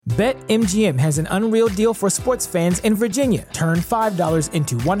BetMGM has an unreal deal for sports fans in Virginia. Turn $5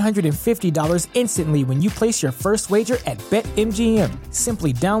 into $150 instantly when you place your first wager at BetMGM.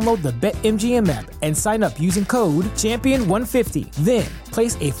 Simply download the BetMGM app and sign up using code Champion150. Then,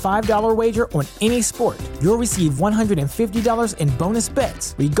 place a $5 wager on any sport. You'll receive $150 in bonus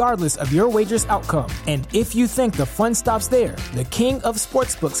bets, regardless of your wager's outcome. And if you think the fun stops there, the King of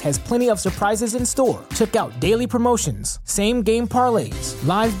Sportsbooks has plenty of surprises in store. Check out daily promotions, same-game parlays,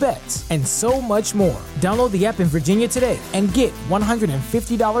 live bets, and so much more. Download the app in Virginia today and get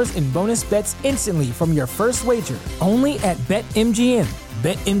 $150 in bonus bets instantly from your first wager. Only at BetMGM.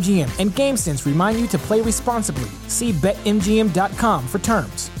 BetMGM and GameSense remind you to play responsibly. See BetMGM.com for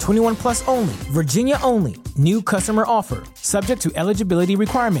terms. 21 plus only. Virginia only. New customer offer. Subject to eligibility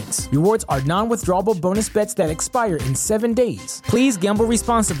requirements. Rewards are non-withdrawable bonus bets that expire in 7 days. Please gamble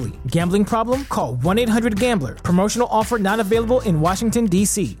responsibly. Gambling problem? Call 1-800-GAMBLER. Promotional offer not available in Washington,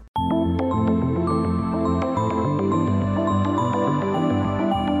 D.C.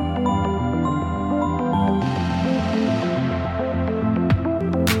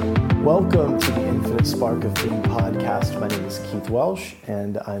 Welcome to the Infinite Spark of Being podcast. My name is Keith Welsh,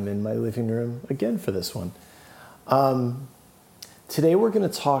 and I'm in my living room again for this one. Today we're going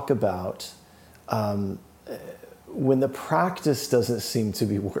to talk about when the practice doesn't seem to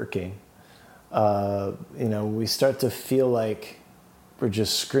be working. We start to feel like we're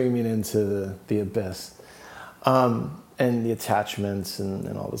just screaming into the abyss, and the attachments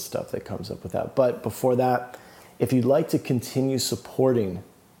and all the stuff that comes up with that. But before that, if you'd like to continue supporting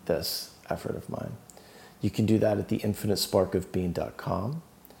this effort of mine, you can do that at theinfinitesparkofbeing.com.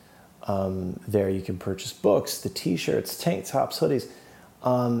 There you can purchase books, the t-shirts, tank tops, hoodies.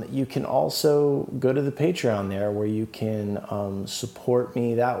 You can also go to the Patreon there where you can support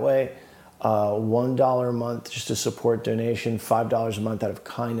me that way. $1 a month just a support donation, $5 a month out of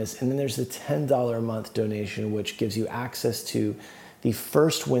kindness. And then there's the $10 a month donation, which gives you access to the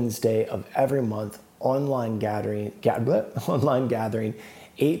first Wednesday of every month online gathering,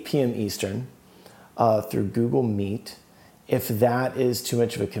 8 p.m. Eastern, through Google Meet. If that is too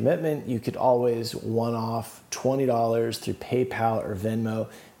much of a commitment, you could always one-off $20 through PayPal or Venmo.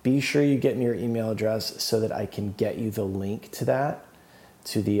 Be sure you get me your email address so that I can get you the link to that,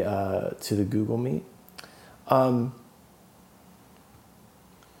 to the Google Meet.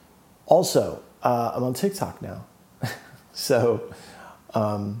 Also, I'm on TikTok now. So,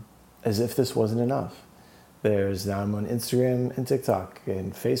 as if this wasn't enough. Now I'm on Instagram and TikTok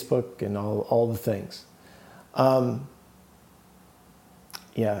and Facebook and all the things. Got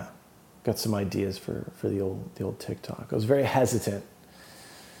some ideas for the old TikTok. I was very hesitant.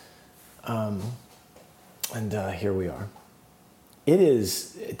 And here we are.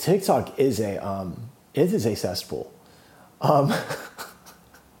 TikTok is a cesspool.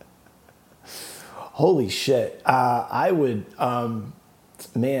 Holy shit.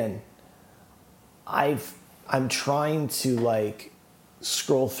 I'm trying to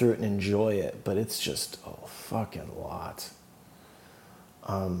scroll through it and enjoy it, but it's just a fucking lot.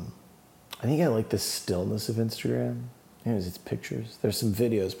 I think I like the stillness of Instagram. It's pictures. There's some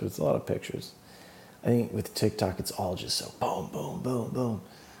videos, but it's a lot of pictures. I think with TikTok, it's all just so boom, boom, boom,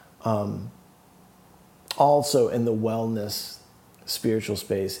 boom. Also in the wellness spiritual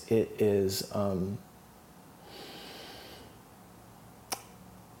space, it is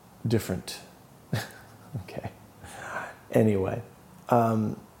different. Okay. Anyway,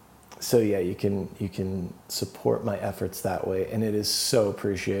 you can support my efforts that way, and it is so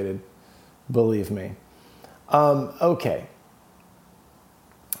appreciated. Believe me. Okay.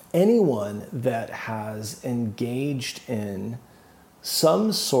 Anyone that has engaged in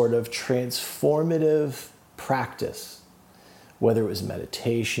some sort of transformative practice, whether it was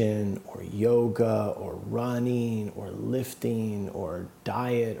meditation or yoga or running or lifting or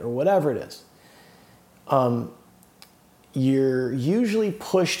diet or whatever it is, you're usually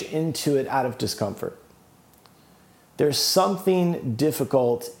pushed into it out of discomfort. There's something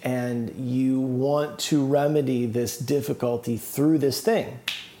difficult and you want to remedy this difficulty through this thing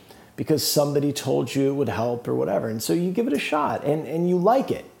because somebody told you it would help or whatever. And so you give it a shot and you like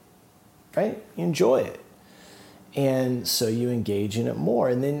it, right? You enjoy it. And so you engage in it more,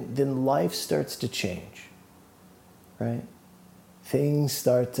 and then life starts to change, right? Things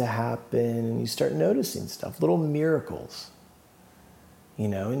start to happen and you start noticing stuff, little miracles,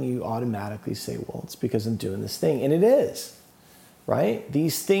 and you automatically say, well, it's because I'm doing this thing. And it is, right?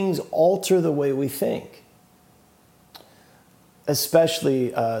 These things alter the way we think,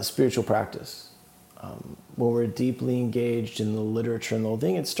 especially spiritual practice. When we're deeply engaged in the literature and the whole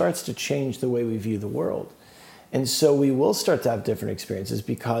thing, it starts to change the way we view the world. And so we will start to have different experiences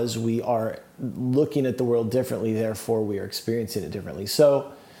because we are looking at the world differently, therefore we are experiencing it differently.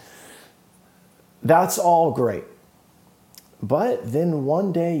 So that's all great. But then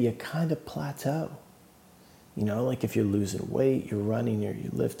one day you kind of plateau. You know, like if you're losing weight, you're running, you're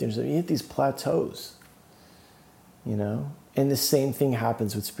lifting, so you hit these plateaus, you know? And the same thing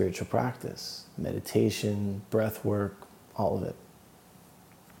happens with spiritual practice, meditation, breath work, all of it.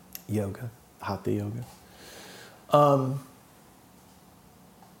 Yoga, hatha yoga.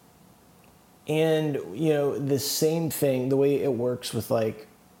 And, you know, the same thing, the way it works with like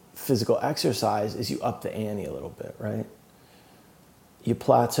physical exercise is you up the ante a little bit, right? You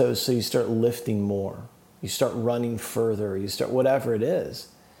plateau, so you start lifting more. You start running further. You start whatever it is.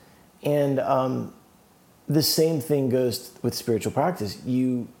 And the same thing goes with spiritual practice.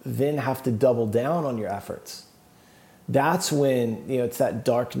 You then have to double down on your efforts. That's when, you know, it's that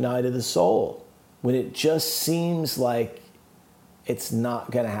dark night of the soul, when it just seems like it's not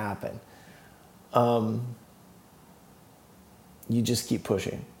going to happen. You just keep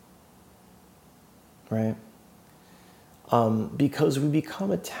pushing, right? Because we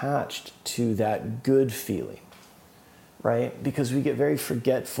become attached to that good feeling, right? Because we get very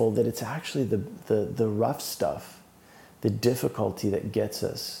forgetful that it's actually the rough stuff, the difficulty that gets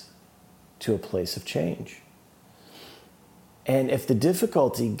us to a place of change. And if the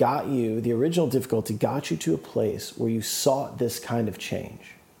difficulty got you, the original difficulty got you to a place where you sought this kind of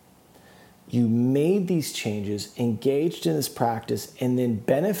change, you made these changes, engaged in this practice, and then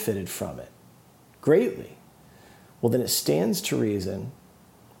benefited from it greatly, well, then it stands to reason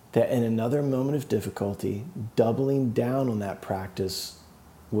that in another moment of difficulty, doubling down on that practice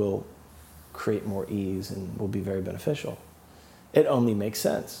will create more ease and will be very beneficial. It only makes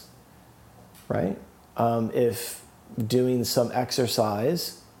sense, right? If doing some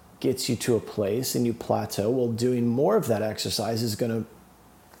exercise gets you to a place and you plateau, well, doing more of that exercise is going to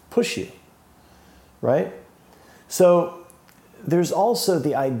push you, right? So there's also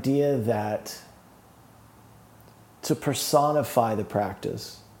the idea that to personify the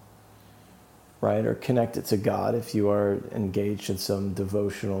practice, right, or connect it to God if you are engaged in some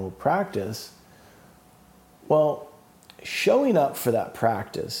devotional practice, well, showing up for that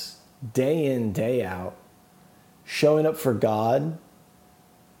practice day in, day out, showing up for God,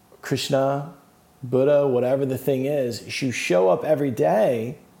 Krishna, Buddha, whatever the thing is, you show up every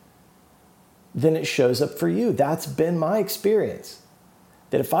day, then it shows up for you. That's been my experience.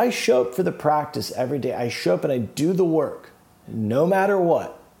 That if I show up for the practice every day, I show up and I do the work, no matter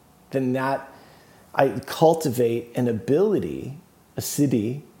what, then that I cultivate an ability, a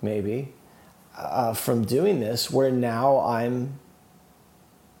siddhi maybe, from doing this, where now I'm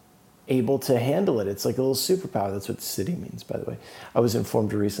able to handle it. It's like a little superpower. That's what siddhi means, by the way. I was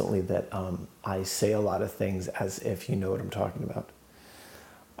informed recently that I say a lot of things as if you know what I'm talking about.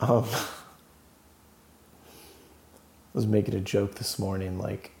 I was making a joke this morning,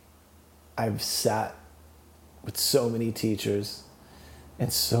 like I've sat with so many teachers in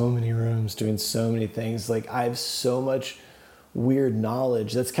so many rooms doing so many things. Like I have so much weird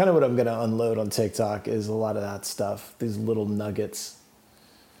knowledge. That's kind of what I'm going to unload on TikTok, is a lot of that stuff, these little nuggets,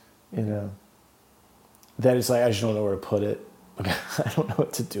 you know, that is like, I just don't know where to put it. I don't know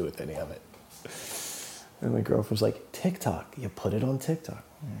what to do with any of it. And my girlfriend's like, TikTok, you put it on TikTok.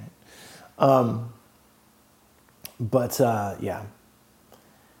 All right. Yeah.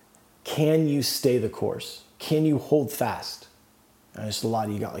 Can you stay the course? Can you hold fast? There's a lot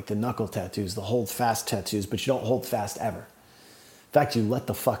of you got like the knuckle tattoos, the hold fast tattoos, but you don't hold fast ever. In fact, you let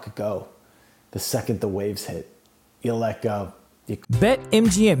the fuck go. The second the waves hit, you let go.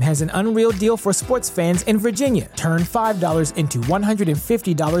 BetMGM has an unreal deal for sports fans in Virginia. Turn $5 into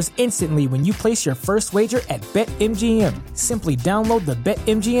 $150 instantly when you place your first wager at BetMGM. Simply download the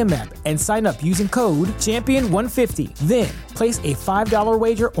BetMGM app and sign up using code Champion150. Then, place a $5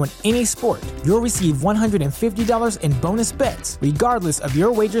 wager on any sport. You'll receive $150 in bonus bets, regardless of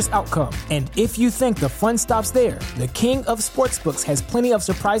your wager's outcome. And if you think the fun stops there, the king of sportsbooks has plenty of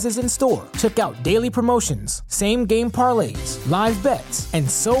surprises in store. Check out daily promotions, same-game parlays, live bets, and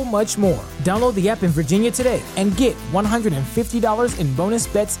so much more. Download the app in Virginia today and get $150 in bonus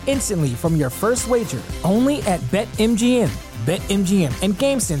bets instantly from your first wager. Only at BetMGM. BetMGM and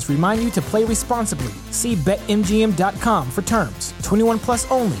GameSense remind you to play responsibly. See BetMGM.com for terms. 21 plus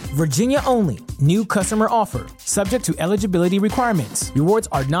only. Virginia only. New customer offer. Subject to eligibility requirements. Rewards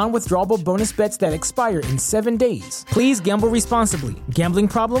are non-withdrawable bonus bets that expire in 7 days. Please gamble responsibly. Gambling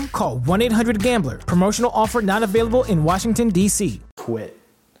problem? Call 1-800-GAMBLER. Promotional offer not available in Washington, D.C. Quit.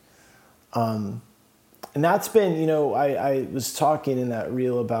 And that's been, you know, I was talking in that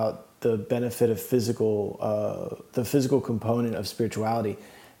reel about the benefit of the physical component of spirituality,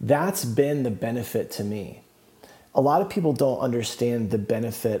 that's been the benefit to me. A lot of people don't understand the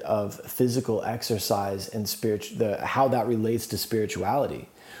benefit of physical exercise and how that relates to spirituality.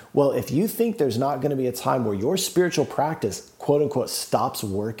 Well, if you think there's not going to be a time where your spiritual practice, quote unquote, stops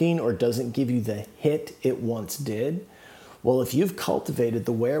working or doesn't give you the hit it once did, well, if you've cultivated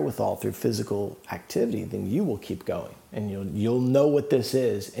the wherewithal through physical activity, then you will keep going, and you'll know what this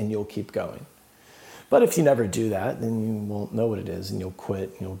is, and you'll keep going. But if you never do that, then you won't know what it is, and you'll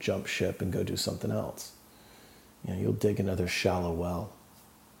quit, and you'll jump ship and go do something else. You'll dig another shallow well.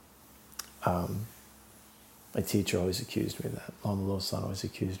 My teacher always accused me of that. Mama Lo-san always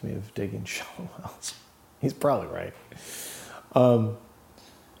accused me of digging shallow wells. He's probably right.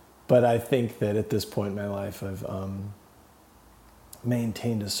 But I think that at this point in my life, I've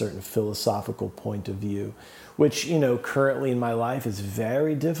maintained a certain philosophical point of view, which, currently in my life is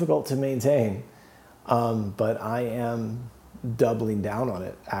very difficult to maintain. But I am doubling down on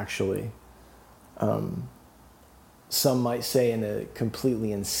it, actually. Some might say in a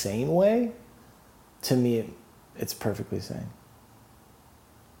completely insane way. To me, it's perfectly sane.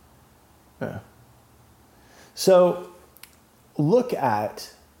 Yeah. So look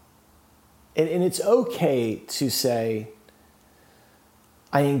at, and it's okay to say,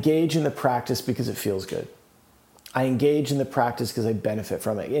 I engage in the practice because it feels good. I engage in the practice because I benefit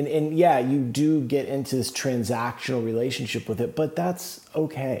from it. And yeah, you do get into this transactional relationship with it, but that's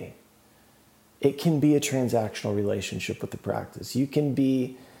okay. It can be a transactional relationship with the practice. You can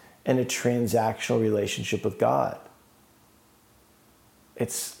be in a transactional relationship with God. I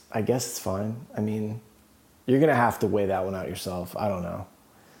guess it's fine. I mean, you're going to have to weigh that one out yourself. I don't know.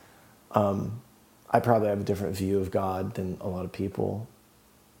 I probably have a different view of God than a lot of people.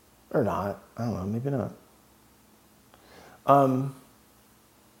 Or not. I don't know. Maybe not.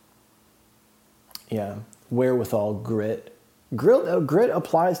 Yeah. Wherewithal, grit. Grit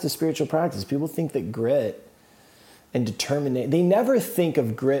applies to spiritual practice. People think that grit and determination, they never think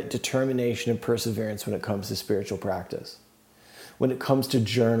of grit, determination, and perseverance when it comes to spiritual practice. When it comes to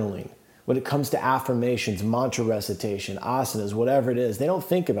journaling, when it comes to affirmations, mantra recitation, asanas, whatever it is, they don't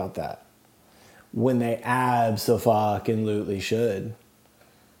think about that. When they abso-fucking-lutely should.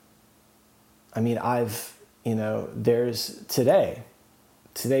 I mean, there's today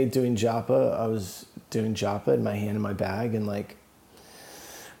doing japa, I was doing japa in my hand in my bag, and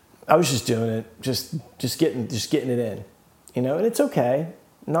I was just doing it, just getting it in, and it's okay.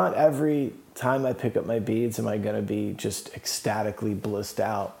 Not every time I pick up my beads am I going to be just ecstatically blissed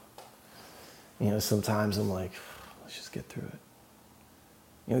out. Sometimes I'm like, let's just get through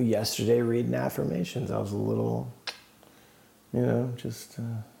it. Yesterday reading affirmations, I was a little, whatever.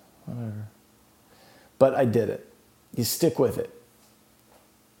 But I did it. You stick with it.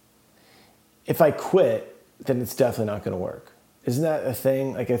 If I quit, then it's definitely not going to work. Isn't that a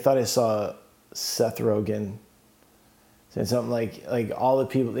thing? I thought I saw Seth Rogen saying something like all the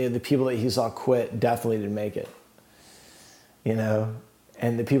people that he saw quit definitely didn't make it.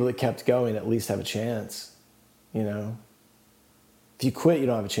 And the people that kept going at least have a chance. If you quit, you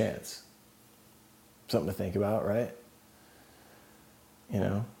don't have a chance. Something to think about, right?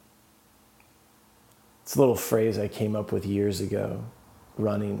 It's a little phrase I came up with years ago.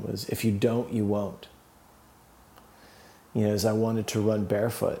 Running was, if you don't, you won't. As I wanted to run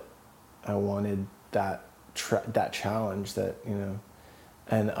barefoot, I wanted that challenge that,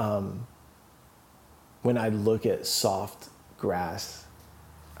 and when I look at soft grass,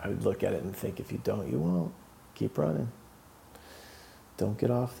 I would look at it and think, if you don't, you won't. Keep running. Don't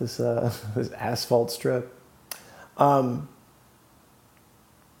get off this this asphalt strip.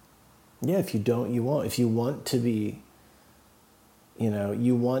 Yeah, if you don't, you won't. If you want to be,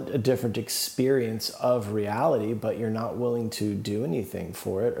 you want a different experience of reality, but you're not willing to do anything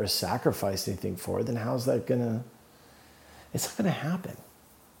for it or sacrifice anything for it, then how's that it's not gonna happen.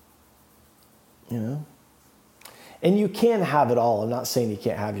 And you can have it all. I'm not saying you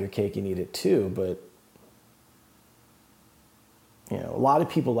can't have your cake and eat it too, but a lot of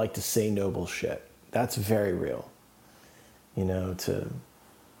people like to say noble shit. That's very real. To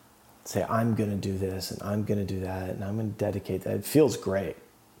say, I'm going to do this and I'm going to do that and I'm going to dedicate that. It feels great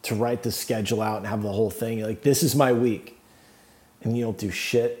to write the schedule out and have the whole thing. You're like, this is my week. And you don't do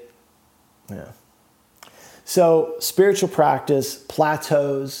shit. Yeah. So spiritual practice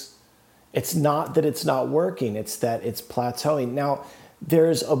plateaus. It's not that it's not working. It's that it's plateauing. Now,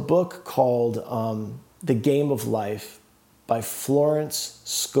 there's a book called The Game of Life by Florence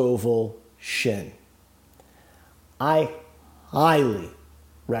Scovel Shinn. I highly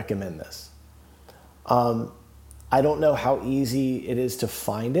recommend this. I don't know how easy it is to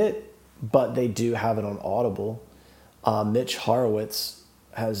find it. but they do have it on Audible. Mitch Horowitz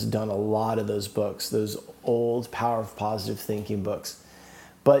has done a lot of those books, those old Power of Positive Thinking books.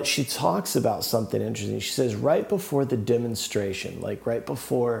 But she talks about something interesting. She says right before the demonstration, like right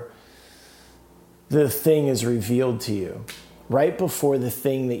before the thing is revealed to you, right before the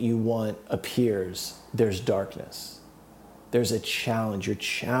thing that you want appears, there's darkness. There's a challenge. You're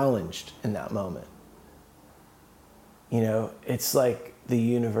challenged in that moment. You know, it's like the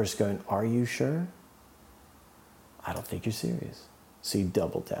universe going, are you sure? I don't think you're serious. So you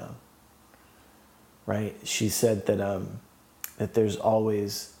double down, right? She said that that there's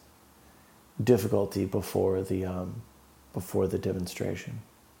always difficulty before the demonstration.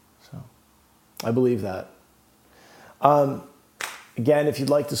 So I believe that. Again, if you'd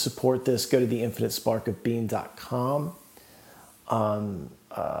like to support this, go to theinfinitesparkofbeing.com.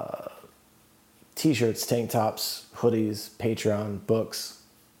 T-shirts, tank tops, hoodies, Patreon, books,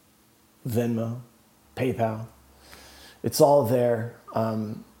 Venmo, PayPal. It's all there.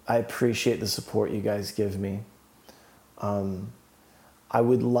 I appreciate the support you guys give me. I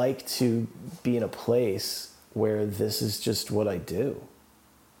would like to be in a place where this is just what I do.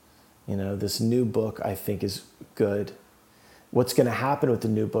 You know, this new book I think is good. What's going to happen with the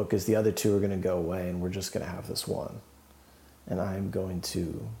new book is the other two are going to go away and we're just going to have this one. And I'm going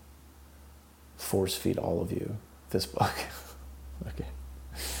to force feed all of you this book. Okay.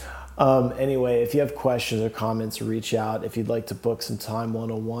 Anyway, if you have questions or comments, reach out. If you'd like to book some time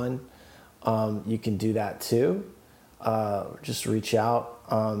one-on-one, you can do that too. Just reach out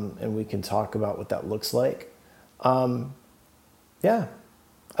and we can talk about what that looks like. Yeah,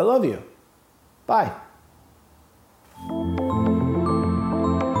 I love you. Bye.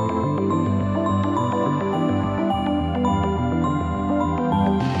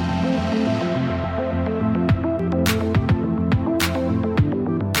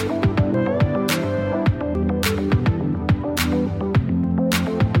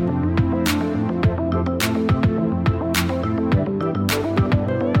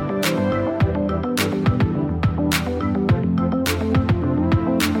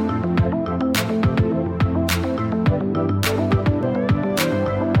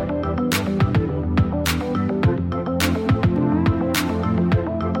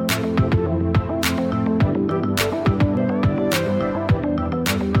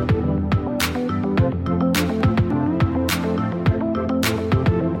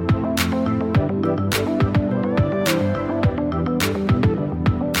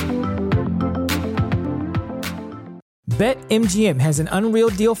 BetMGM has an unreal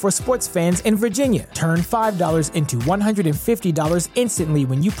deal for sports fans in Virginia. Turn $5 into $150 instantly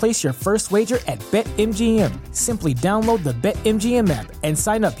when you place your first wager at BetMGM. Simply download the BetMGM app and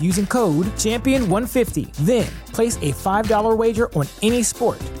sign up using code Champion150. Then, place a $5 wager on any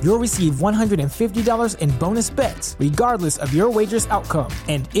sport. You'll receive $150 in bonus bets, regardless of your wager's outcome.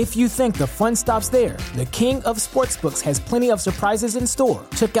 And if you think the fun stops there, the King of Sportsbooks has plenty of surprises in store.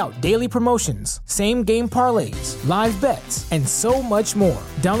 Check out daily promotions, same-game parlays, live bets, and so much more.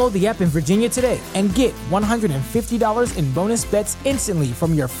 Download the app in Virginia today and get $150 in bonus bets instantly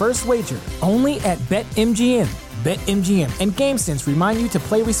from your first wager. Only at BetMGM. BetMGM and GameSense remind you to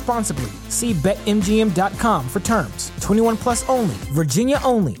play responsibly. See BetMGM.com for terms. 21 plus only. Virginia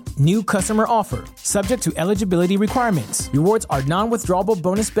only. New customer offer. Subject to eligibility requirements. Rewards are non-withdrawable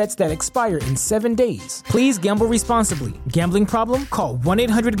bonus bets that expire in 7 days. Please gamble responsibly. Gambling problem? Call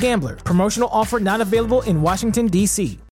 1-800-GAMBLER. Promotional offer not available in Washington, D.C.